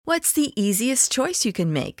What's the easiest choice you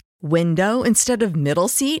can make? Window instead of middle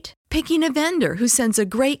seat? Picking a vendor who sends a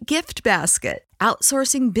great gift basket?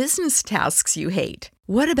 Outsourcing business tasks you hate?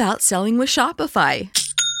 What about selling with Shopify?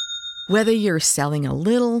 Whether you're selling a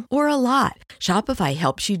little or a lot, Shopify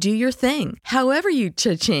helps you do your thing, however you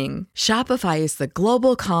cha-ching. Shopify is the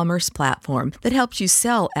global commerce platform that helps you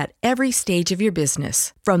sell at every stage of your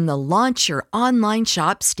business. From the launch your online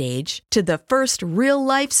shop stage to the first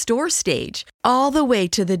real-life store stage, all the way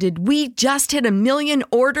to the did we just hit a million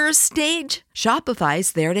orders stage.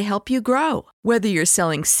 Shopify's there to help you grow. Whether you're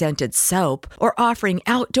selling scented soap or offering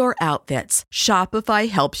outdoor outfits, Shopify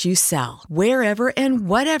helps you sell. Wherever and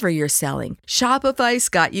whatever you're selling, Shopify's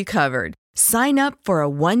got you covered. Sign up for a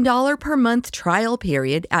 $1 per month trial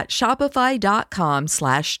period at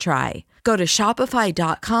shopify.com/try. Go to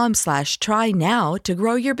shopify.com/try now to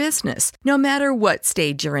grow your business, no matter what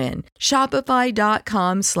stage you're in.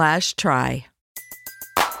 Shopify.com/try.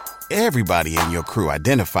 Everybody in your crew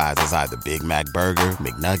identifies as either Big Mac Burger,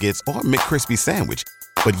 McNuggets, or McCrispy Sandwich.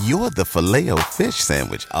 But you're the Filet-O-Fish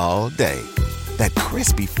Sandwich all day. That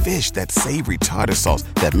crispy fish, that savory tartar sauce,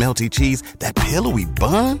 that melty cheese, that pillowy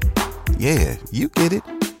bun. Yeah, you get it.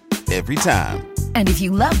 Every time. And if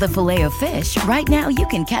you love the Filet-O-Fish, right now you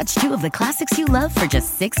can catch two of the classics you love for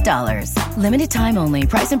just $6. Limited time only.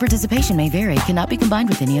 Price and participation may vary. Cannot be combined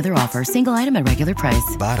with any other offer. Single item at regular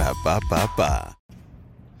price. Ba-da-ba-ba-ba.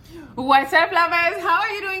 What's up, lovers? How are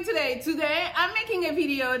you doing today? Today, I'm making a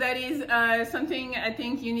video that is something I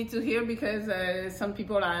think you need to hear because some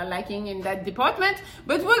people are lacking in that department.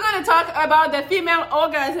 But we're going to talk about the female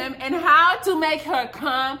orgasm and how to make her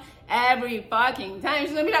come every fucking time.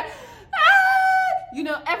 She's going to be like,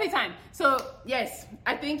 every time. So, yes,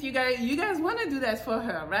 I think you guys want to do that for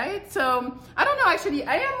her, right? So, I don't know, actually.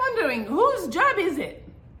 I am wondering, whose job is it?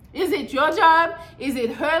 Is it your job? Is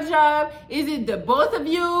it her job? Is it the both of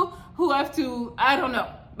you who have to, I don't know.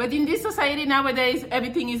 But in this society nowadays,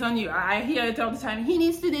 everything is on you. I hear it all the time. He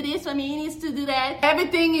needs to do this for me. He needs to do that.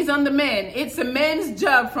 Everything is on the man. It's a man's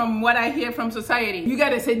job from what I hear from society. You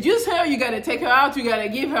got to seduce her. You got to take her out. You got to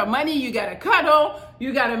give her money. You got to cuddle.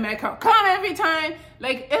 You got to make her come every time.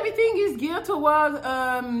 Like everything is geared towards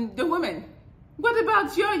the woman. What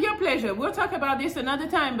about your pleasure? We'll talk about this another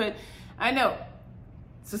time, but I know.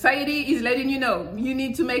 Society is letting you know you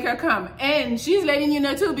need to make her come, and she's letting you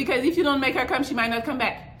know too, because if you don't make her come, she might not come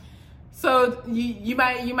back. So you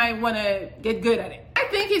might want to get good at it. I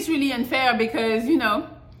think it's really unfair because you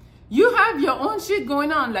have your own shit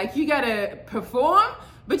going on. Like you gotta perform,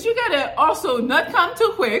 but you gotta also not come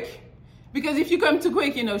too quick, because if you come too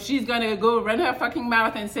quick, she's gonna go run her fucking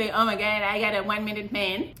mouth and say, "Oh my God, I got a 1 minute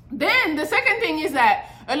man." Then the second thing is that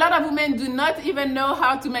a lot of women do not even know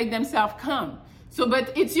how to make themselves come. So,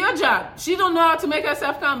 but it's your job. She don't know how to make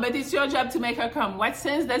herself come, but it's your job to make her come. What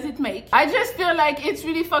sense does it make? I just feel like it's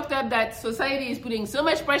really fucked up that society is putting so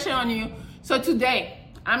much pressure on you. So today,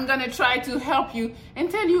 I'm gonna try to help you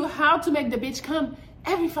and tell you how to make the bitch come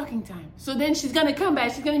every fucking time. So then she's gonna come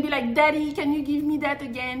back. She's gonna be like, "Daddy, can you give me that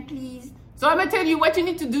again, please?" So I'm gonna tell you what you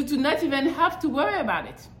need to do to not even have to worry about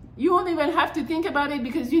it. You won't even have to think about it,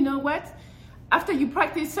 because you know what? After you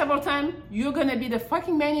practice several times, you're gonna be the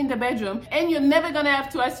fucking man in the bedroom, and you're never gonna have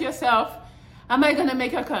to ask yourself, "Am I gonna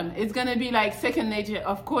make her come?" It's gonna be like second nature.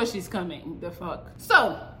 Of course she's coming. The fuck.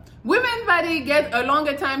 So, women's body get a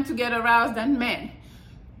longer time to get aroused than men.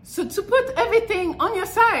 So to put everything on your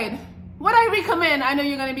side, what I recommend, I know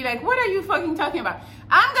you're gonna be like, "What are you fucking talking about?"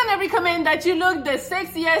 I'm gonna recommend that you look the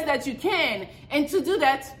sexiest that you can, and to do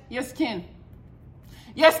that, your skin.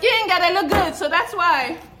 Your skin gotta look good. So that's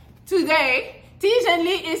why today, Tijan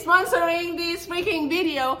Lee is sponsoring this freaking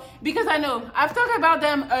video, because I know I've talked about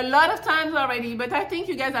them a lot of times already, but I think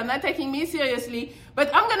you guys are not taking me seriously. But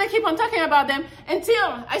I'm gonna keep on talking about them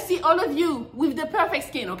until I see all of you with the perfect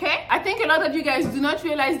skin, okay? I think a lot of you guys do not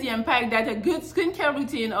realize the impact that a good skincare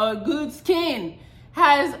routine or a good skin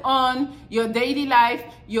has on your daily life,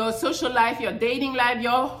 your social life, your dating life,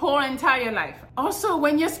 your whole entire life. Also,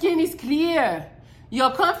 when your skin is clear, your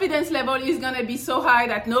confidence level is gonna be so high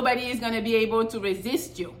that nobody is gonna be able to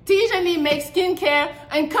resist you. Tijan Lee makes skincare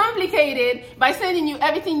uncomplicated by sending you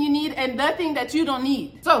everything you need and nothing that you don't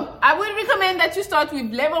need. So I would recommend that you start with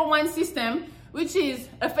level 1 system, which is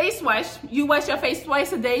a face wash. You wash your face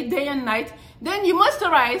twice a day, day and night. Then you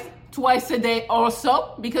moisturize twice a day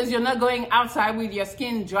also, because you're not going outside with your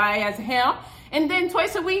skin dry as hell. And then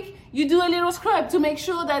twice a week, you do a little scrub to make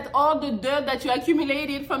sure that all the dirt that you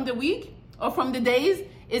accumulated from the week or from the days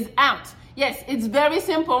is out. Yes, it's very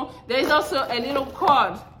simple. There is also a little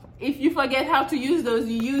cord. If you forget how to use those,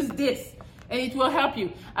 you use this. and it will help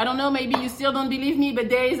you. I don't know, maybe you still don't believe me, but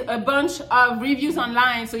there is a bunch of reviews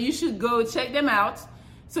online, so you should go check them out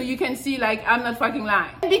so you can see like I'm not fucking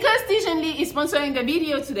lying. And because Tijan Lee is sponsoring the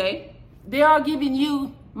video today, they are giving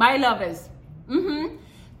you, my lovers,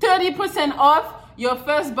 30% off your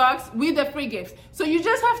first box with a free gift. So you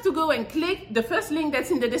just have to go and click the first link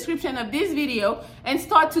that's in the description of this video and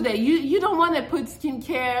start today. You don't want to put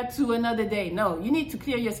skincare to another day. No, you need to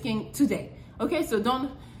clear your skin today. Okay, so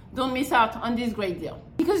don't miss out on this great deal.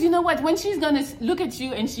 Because you know what, when she's gonna look at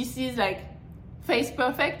you and she sees like face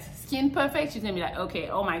perfect, skin perfect, she's gonna be like, okay,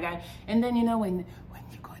 oh my God. And then you know when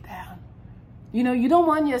you go down, you know, you don't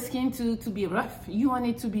want your skin to be rough. You want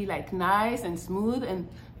it to be like nice and smooth and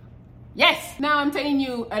yes. Now I'm telling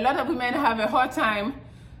you, a lot of women have a hard time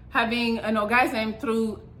having an orgasm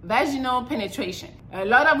through vaginal penetration. A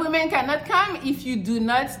lot of women cannot come if you do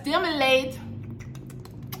not stimulate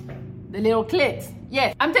the little clit.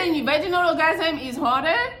 Yes, I'm telling you, vaginal orgasm is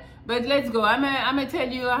harder, but let's go. I'm gonna tell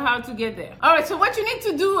you how to get there. All right, so what you need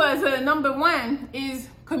to do as a number one is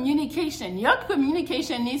communication. Your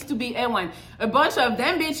communication needs to be A1. A bunch of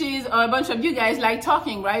them bitches or a bunch of you guys like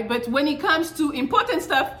talking, right? But when it comes to important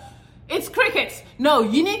stuff, it's crickets. No,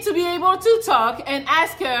 you need to be able to talk and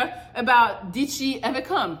ask her about, did she ever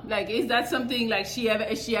come? Like, is that something like she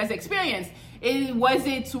has experienced? Was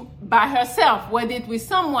it by herself? Was it with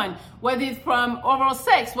someone? Was it from oral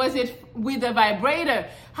sex? Was it with a vibrator?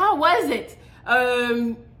 How was it?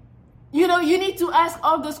 You know, you need to ask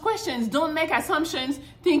all those questions. Don't make assumptions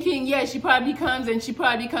thinking, yeah, she probably comes and she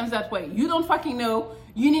probably comes that way. You don't fucking know.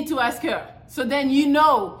 You need to ask her. So then you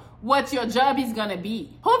know what your job is gonna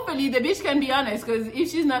be. Hopefully the bitch can be honest, because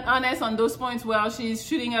if she's not honest on those points, well, she's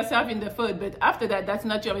shooting herself in the foot. But after that, that's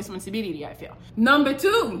not your responsibility, I feel. Number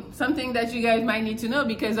two, something that you guys might need to know,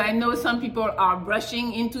 because I know some people are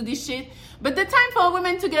rushing into this shit, but the time for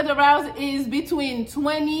women to get aroused is between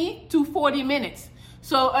 20 to 40 minutes.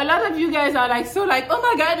 So a lot of you guys are like, oh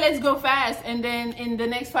my God, let's go fast. And then in the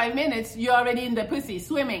next 5 minutes, you're already in the pussy,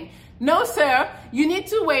 swimming. No, sir, you need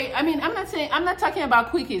to wait. I mean, I'm not talking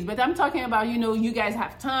about quickies, but I'm talking about, you know, you guys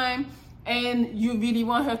have time and you really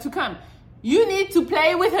want her to come. You need to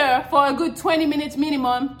play with her for a good 20 minutes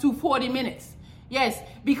minimum to 40 minutes. Yes,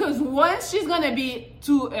 because once she's gonna be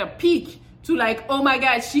to a peak, to like, oh my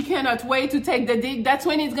God, she cannot wait to take the dick, that's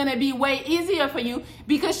when it's gonna be way easier for you,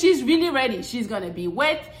 because she's really ready. She's gonna be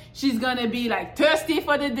wet, she's gonna be like thirsty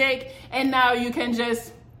for the dick, and now you can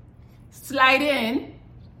just slide in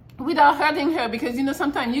without hurting her. Because you know,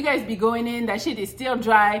 sometimes you guys be going in, that shit is still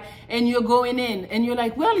dry, and you're going in and you're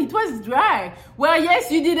like, well, it was dry. Well,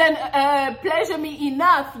 yes, you didn't pleasure me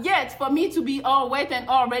enough yet for me to be all wet and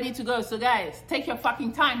all ready to go. So guys, take your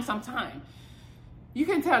fucking time sometime. You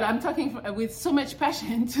can tell I'm talking with so much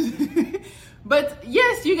passion. But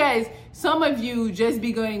yes, you guys, some of you just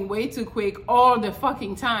be going way too quick all the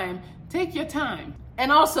fucking time. Take your time. And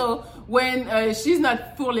also, when she's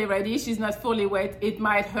not fully ready, she's not fully wet, it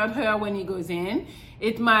might hurt her when he goes in.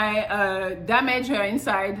 It might damage her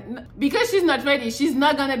inside. Because she's not ready, she's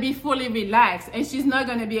not gonna be fully relaxed, and she's not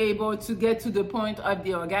gonna be able to get to the point of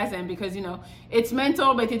the orgasm, because you know, it's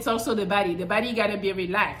mental, but it's also the body. The body gotta be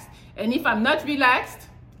relaxed. And if I'm not relaxed,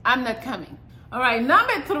 I'm not coming. All right,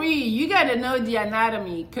 number three, you gotta know the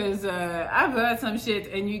anatomy, because I've heard some shit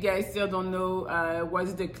and you guys still don't know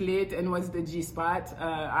what's the clit and what's the G-spot.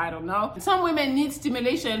 I don't know. Some women need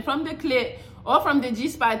stimulation from the clit or from the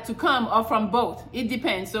G-spot to come, or from both. It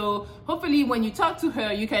depends. So hopefully when you talk to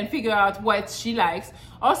her, you can figure out what she likes.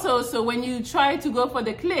 Also, so when you try to go for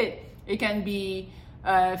the clit, it can be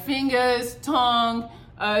fingers, tongue,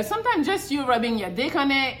 sometimes just you rubbing your dick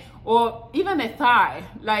on it, or even a thigh.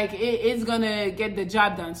 Like it's gonna get the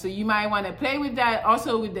job done. So you might want to play with that.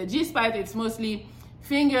 Also with the G-spot, it's mostly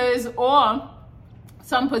fingers or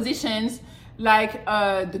some positions like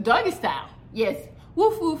the doggy style. Yes,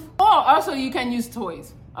 woof woof. Or also you can use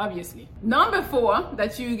toys, obviously. Number four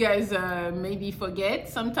that you guys maybe forget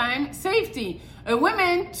sometimes, safety. A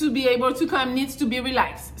woman to be able to come needs to be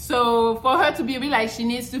relaxed. So for her to be relaxed, she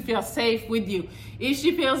needs to feel safe with you. If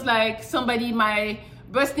she feels like somebody might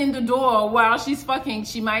burst in the door while she's fucking,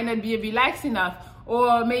 she might not be relaxed enough.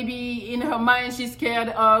 Or maybe in her mind, she's scared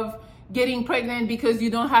of getting pregnant because you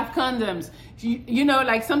don't have condoms. You know,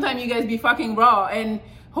 like sometimes you guys be fucking raw and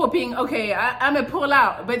hoping, okay, I'm gonna pull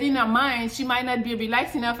out. But in her mind, she might not be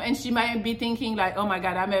relaxed enough, and she might be thinking like, oh my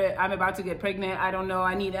God, I'm about to get pregnant. I don't know,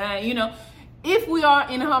 I need, you know. If we are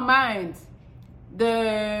in her mind,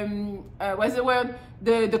 the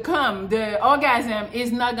orgasm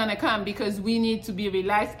is not gonna come, because we need to be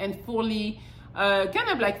relaxed and fully kind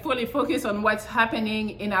of like fully focus on what's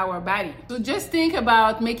happening in our body. So just think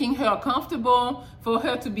about making her comfortable, for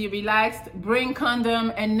her to be relaxed. Bring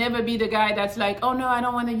condom, and never be the guy that's like, oh no, I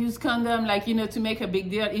don't want to use condom, like, you know, to make a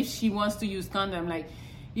big deal if she wants to use condom. Like,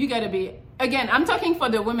 you gotta be, again, I'm talking for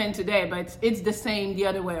the women today, but it's the same the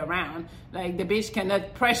other way around. Like, the bitch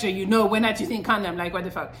cannot pressure you, no, we're not using condom, like, what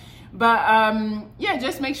the fuck. But yeah,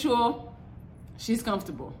 just make sure she's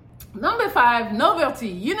comfortable. Number 5, novelty.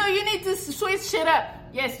 You know, you need to switch shit up.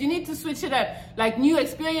 Yes, you need to switch it up. Like, new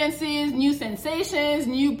experiences, new sensations,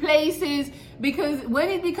 new places. Because when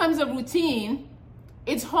it becomes a routine,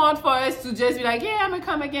 it's hard for us to just be like, yeah, I'm gonna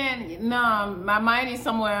come again. No, my mind is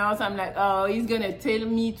somewhere else. I'm like, oh, he's gonna tell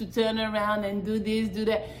me to turn around and do this, do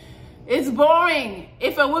that. It's boring.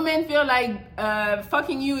 If a woman feel like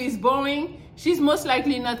fucking you is boring, she's most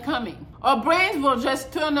likely not coming. Our brains will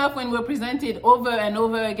just turn off when we're presented over and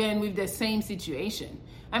over again with the same situation.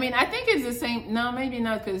 I mean, I think it's the same. No, maybe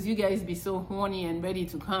not, because you guys be so horny and ready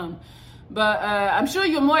to come. But I'm sure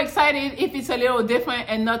you're more excited if it's a little different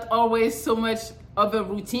and not always so much of a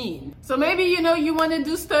routine. So maybe, you know, you want to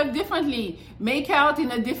do stuff differently. Make out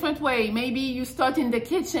in a different way. Maybe you start in the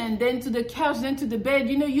kitchen, then to the couch, then to the bed.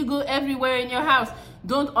 You know, you go everywhere in your house.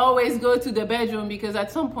 Don't always go to the bedroom, because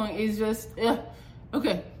at some point it's just,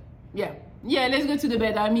 okay. Yeah, let's go to the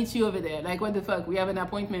bed. I'll meet you over there. Like, what the fuck? We have an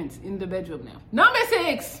appointment in the bedroom now. Number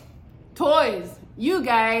 6, toys. You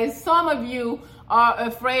guys, some of you are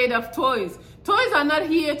afraid of toys. Toys are not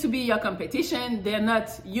here to be your competition. They're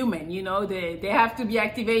not human, you know. They have to be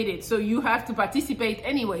activated. So you have to participate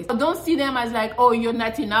anyways. Don't see them as like, oh, you're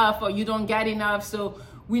not enough or you don't get enough, so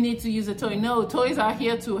we need to use a toy. No, toys are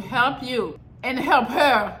here to help you and help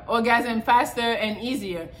her orgasm faster and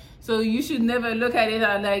easier. So you should never look at it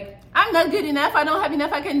as like, I'm not good enough, I don't have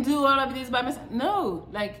enough, I can do all of this by myself. No,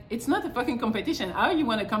 like, it's not a fucking competition. How you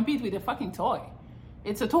want to compete with a fucking toy?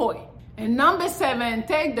 It's a toy. And number 7,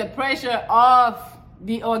 take the pressure off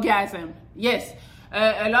the orgasm. Yes,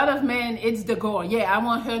 a lot of men, it's the goal. Yeah, I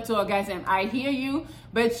want her to orgasm. I hear you,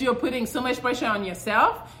 but you're putting so much pressure on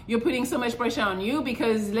yourself. You're putting so much pressure on you,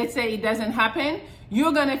 because let's say it doesn't happen.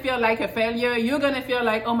 You're going to feel like a failure. You're going to feel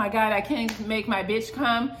like, oh my God, I can't make my bitch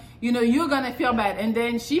come. You know, you're going to feel bad. And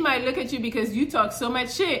then she might look at you because you talk so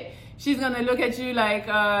much shit. She's going to look at you like,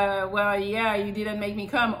 well, yeah, you didn't make me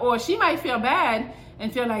come. Or she might feel bad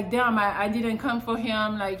and feel like, damn, I didn't come for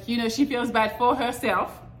him. Like, you know, she feels bad for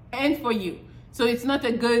herself and for you. So it's not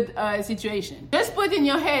a good situation. Just put in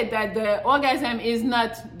your head that the orgasm is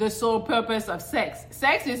not the sole purpose of sex.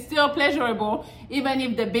 Sex is still pleasurable even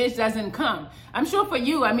if the bitch doesn't come. I'm sure for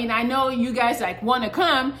you, I mean, I know you guys like want to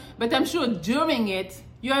come, but I'm sure during it,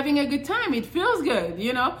 you're having a good time. It feels good,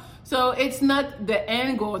 you know? So it's not the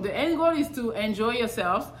end goal. The end goal is to enjoy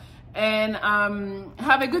yourself and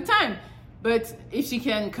have a good time. But if she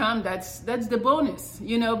can come, that's the bonus,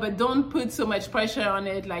 you know? But don't put so much pressure on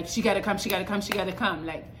it, like, she gotta come, she gotta come, she gotta come.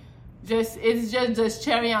 Like, it's just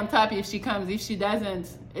cherry on top if she comes. If she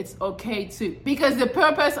doesn't, it's okay too. Because the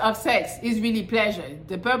purpose of sex is really pleasure.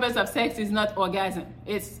 The purpose of sex is not orgasm,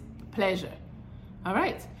 it's pleasure. All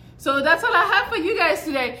right? So that's all I have for you guys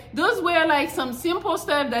today. Those were like some simple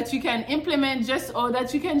stuff that you can implement or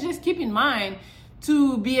that you can just keep in mind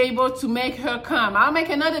to be able to make her come. I'll make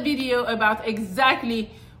another video about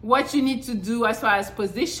exactly what you need to do as far as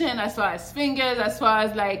position, as far as fingers, as far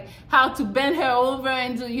as like how to bend her over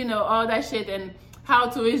and do, you know, all that shit, and how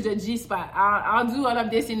to reach the G-spot. I'll do all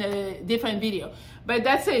of this in a different video. But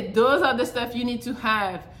that's it. Those are the stuff you need to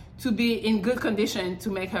have to be in good condition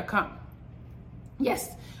to make her come.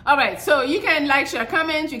 Yes. All right, so you can like, share,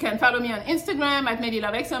 comment. You can follow me on Instagram at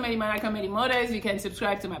MediLoveXO, MediMonaco, MediMotors. You can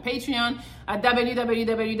subscribe to my Patreon at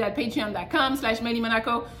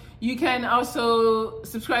www.patreon.com/MediMonaco. You can also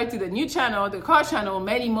subscribe to the new channel, the car channel,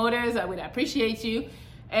 MediMotors. I would appreciate you.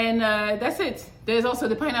 And that's it. There's also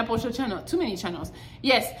the Pineapple Show channel. Too many channels.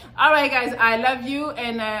 Yes. All right, guys. I love you.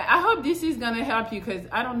 And I hope this is going to help you, because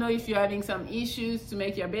I don't know if you're having some issues to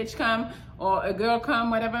make your bitch come or a girl come,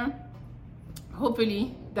 whatever.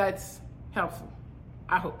 Hopefully that's helpful.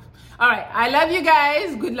 I hope. All right. I love you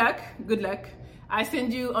guys. Good luck. Good luck. I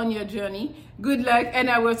send you on your journey. Good luck. And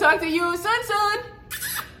I will talk to you soon.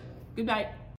 Goodbye.